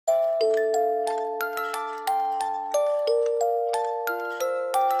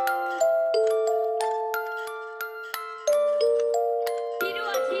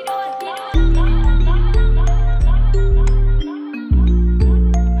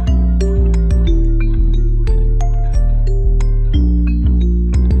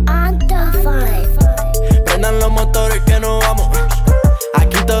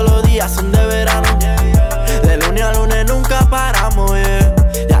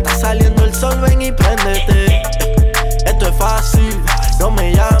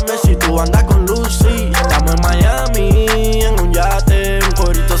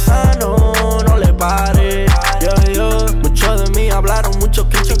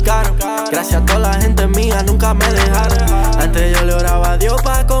nunca me dejaron. Antes yo le oraba a Dios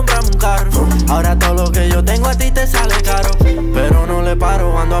para comprarme un carro. Ahora todo lo que yo tengo a ti te sale caro. Pero no le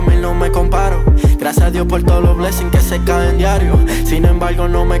paro, ando a 1000, no me comparo. Gracias a Dios por todos los blessings que se caen diario. Sin embargo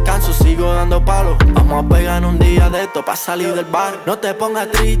no me canso, sigo dando palos. Vamos a pegar un día de esto pa' salir del bar. No te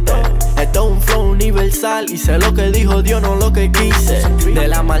pongas triste, esto es un flow universal. Y sé lo que dijo Dios, no lo que quise. De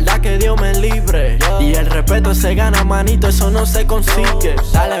la maldad que Dios me libre. Y el respeto se gana, manito, eso no se consigue.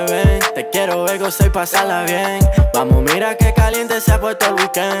 Dale ven, te quiero ver, gozar y pasarla bien. Vamos, mira que caliente se ha puesto el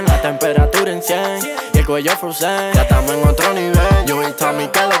weekend. La temperatura en 100 y el cuello frozen. Ya estamos en otro nivel, yo y Tommy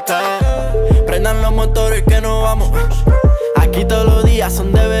que lo que. Prendan los motores que nos vamos. Aquí todos los días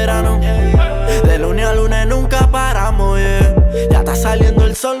son de verano. De lunes a lunes nunca paramos, yeah. Ya está saliendo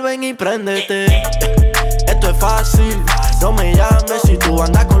el sol, ven y préndete. Esto es fácil, no me llames si tú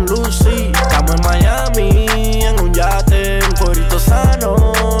andas con Lucy. Estamos en Miami, en un yate, un corito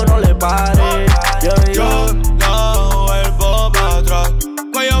sano, no le pares. Yo no vuelvo para atrás.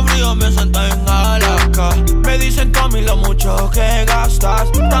 Cuello frío me senté en Alaska. Me dicen Tommy lo mucho que gastas.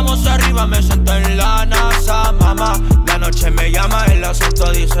 Estamos arriba, me senté en la NASA, mamá. La noche me llama, el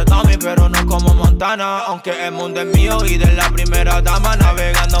asunto dice Tommy, pero no como Montana. Aunque el mundo es mío y de la primera dama.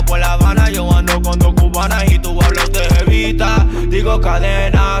 Navegando por La Habana, yo ando con dos cubanas y tú hablas de jevita. Digo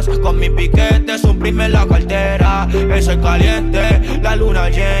cadenas, con mi piquete suprime la cartera. Eso es caliente, la luna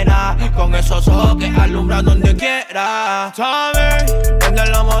llena, con esos ojos que alumbran donde quiera. Tommy,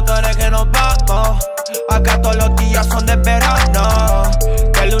 prenden los motores que nos vamos. Acá todos los días son de verano.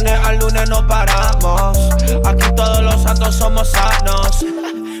 De lunes a lunes no paramos. Aquí todos los santos somos sanos.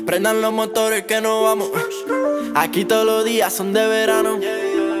 Prendan los motores que nos vamos. Aquí todos los días son de verano.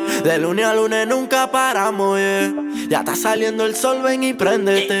 De lunes a lunes nunca paramos, yeah. Ya está saliendo el sol, ven y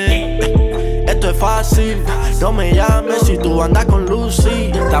préndete. Esto es fácil, no me llames si tú andas con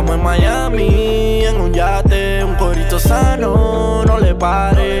Lucy. Estamos en Miami, en un yate, un corito sano, no le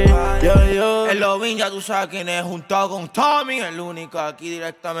pares, yo. El Lobin ya tú sabes quién es, junto con Tommy, el único aquí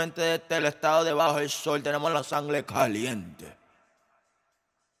directamente desde el estado debajo del sol. Tenemos la sangre caliente.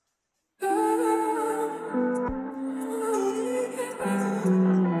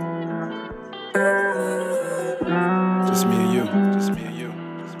 Just me and you, just me and you.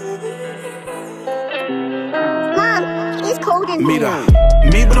 Mom, it's cold in here. Mira,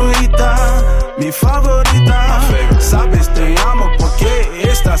 mi brujita, mi favorita. Sabes te amo porque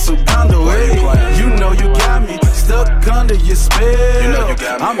estás sudando, eh. You know you got me stuck under your spell. You know you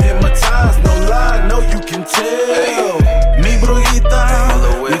got me. I'm hypnotized, no lie, no you can tell. Mi brujita,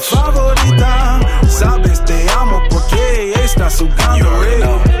 mi favorita. Sabes te amo porque estás sudando,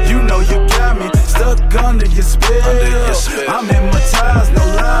 eh. You know you got me stuck under your spell. I'm hypnotized, no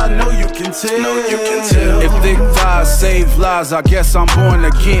lie, no you can tell. If thick thighs save lives, I guess I'm born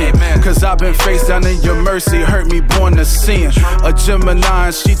again. Cause I've been face down in your mercy, hurt me born to sin. A Gemini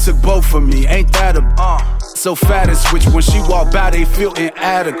and she took both of me, ain't that a so fat and switch, when she walk by they feel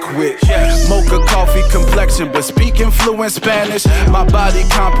inadequate. Mocha coffee complexion, but speaking fluent Spanish. My body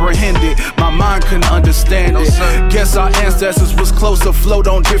comprehended, my mind couldn't understand it. Guess our ancestors was close to float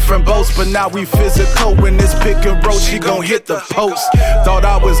on different boats, but now we physical. When this pick and roll, she gon' hit the post. Thought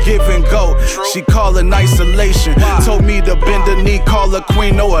I was give and go, she call in isolation. Told me to bend the knee, call her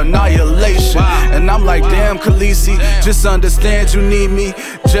queen, no annihilation. And I'm like, damn Khaleesi, just understand you need me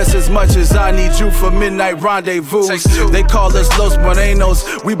just as much as I need you for midnight rendezvous. They call us Los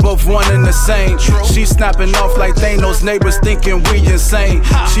Morenos, we both one and the same. She snapping off like Thanos, neighbors thinking we insane.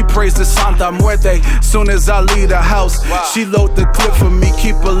 She prays to Santa Muerte, soon as I leave the house. She load the clip for me,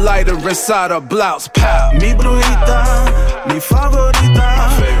 keep a lighter inside her blouse. Pow. Mi brujita, mi favorita.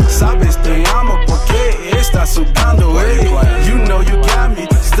 Sabes te amo porque estás sudando, eh. You know you got me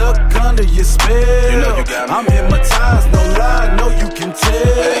stuck under your spell. I'm hypnotized, no lie, no you can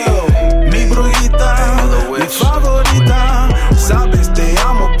tell. Mi brujita, mi favorita. Sabes te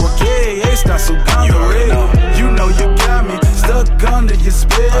amo porque estás sudando, eh. You know you got me stuck under your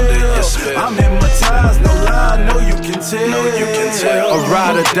spell. I'm hypnotized, no lie, no you can tell. A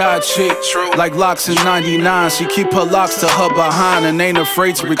ride or die chick, like locks in 99. She keep her locks to her behind and ain't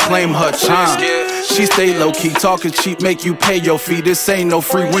afraid to reclaim her time. She stay low-key, talking cheap, make you pay your fee. This ain't no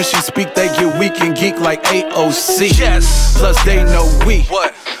free. When she speak, they get weak and geek like AOC. Plus they know we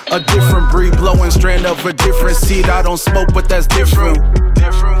a different breed, blowing strand of a different seed. I don't smoke, but that's different.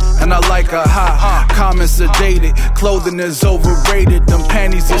 And I like her hot, calm and sedated. Clothing is overrated, them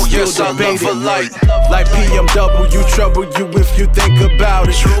panties is still debated. Like PMW, trouble you if you think about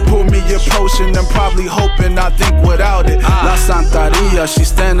it. Pour me a potion, I'm probably hoping I think without it. La Santeria, she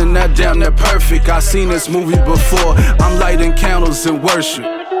standing there damn near perfect. I seen this movie before, I'm lighting candles in worship.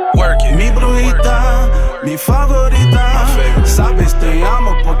 Working. Mi brujita, mi favorita. Sabes te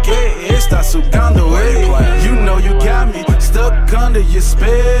amo porque estás jugando, ey. You know you got me stuck under your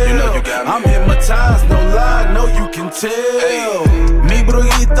spell. I'm hypnotized, no lie, no you can tell. Mi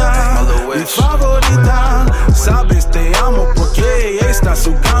bruguita, mi favorita. Sabes te amo porque estás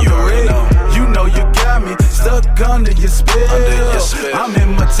jugando, ey. You know you got me stuck under your spell. I'm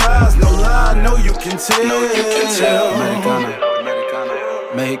hypnotized, no lie, no you can tell.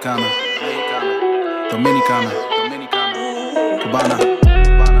 Mexicana, Dominicana, Cubana,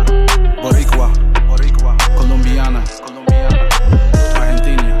 Boricua, Colombiana,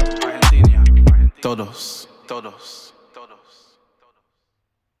 Argentina, todos.